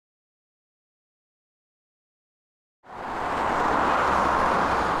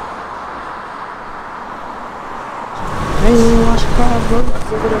cars, bro. I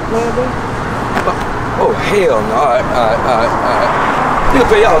said, what that plan, bro? Oh, hell no. Alright. Nigga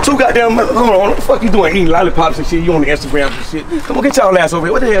pay y'all $2 goddamn money. Hold on, what the fuck you doing eating lollipops and shit? You on the Instagram and shit. Come on, get y'all ass over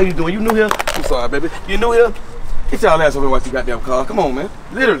here. What the hell you doing? You new here? I'm sorry, baby. You new here? Get y'all ass over here, watch your goddamn car. Come on, man.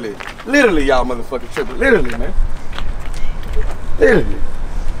 Literally y'all motherfucking tripping. Literally, man. Literally.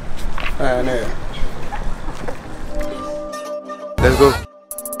 Alright, now. Let's go.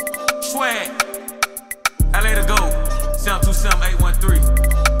 Swag. I let it go.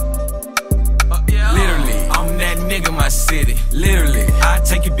 727-813. Literally, I'm that nigga, my city. Literally, I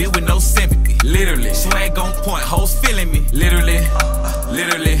take your bitch with no sympathy. Literally, swag on point, hoes feeling me. Literally,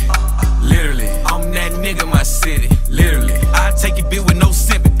 I'm that nigga, my city. Literally, I take your bitch with no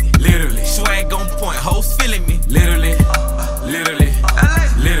sympathy. Literally, swag on point, hoes feeling me. Literally.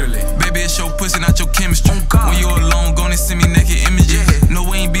 Baby, it's your pussy, not your chemistry. When you alone, gonna send me naked images. No,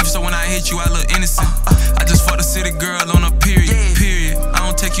 we ain't beef, so when I hit you, I look innocent. I just fucked a city girl on a period. I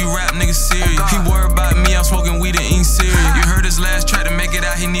don't take you rap niggas serious. He worried about me, I'm smoking weed and eating cereal. You heard his last track to make it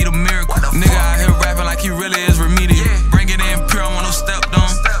out, he need a miracle. Nigga out here rapping like he really is remedial. Bring it in pure, I want no stepped on.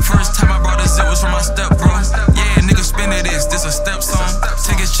 First time I brought a zip was from my step bro. Yeah, nigga spinning this a step song.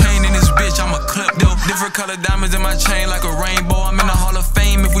 Take his chain in this bitch, I'm a clip though. Different color diamonds in my chain like a rainbow. I'm in the Hall of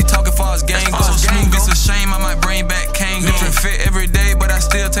Fame if we talking far as gang goes. So smooth, it's a shame I might bring back Kango. Different fit every day, but I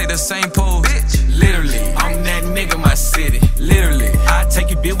still take the same pose. Literally, I'm that nigga, my city. Literally, I take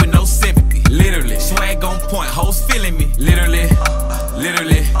your bitch with no sympathy. Literally, swag on point, hoes feeling me. Literally,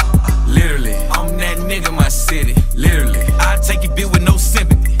 I'm that nigga, my city. Literally, I take your bitch with no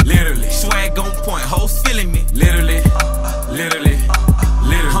sympathy. Literally, swag on point, hoes feeling me. Literally.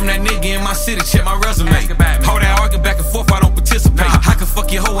 I'm that nigga in my city, check my resume. Hold that argument back and forth, I don't participate. I can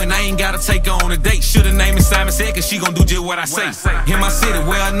fuck your hoe and I ain't gotta take her on a date. Should've named me Simon said, cause she gon' do just what I say. In my city,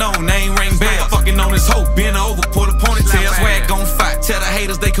 well known, name ring bell. Fucking on this hoe, bend over, pull a ponytail. Swag gon' fight, tell the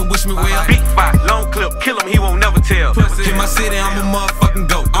haters they can wish me well. Big fight, long clip, kill him, he won't never tell. In my city, I'm a motherfucking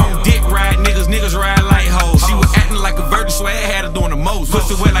goat. I don't dick ride niggas ride like hoes. She was acting like a virgin, so I had her doing the most.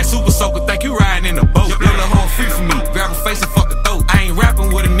 Pussy wet like super soaker, think you riding in a boat. Little hoe free for me, grab her face and fuck her throat. I ain't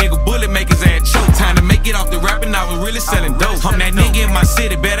rapping with a nigga, bullet make his ass choke. Time to make it off the rapping, I was really selling dope. I'm that nigga in my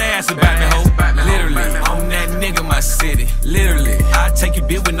city, better ask about me, ho. Literally, I'm that nigga, my city. Literally, I take your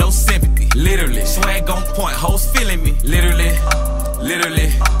bitch with no sympathy. Literally, swag on point, hoes feeling me. Literally,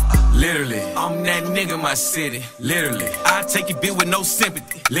 I'm that nigga, my city. Literally, I take your bitch with no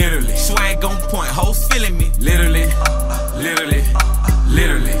sympathy. Literally, swag on point, hoes feeling me. Literally,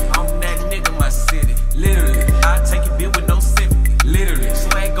 I'm that nigga, my city. Literally, I take your bitch with no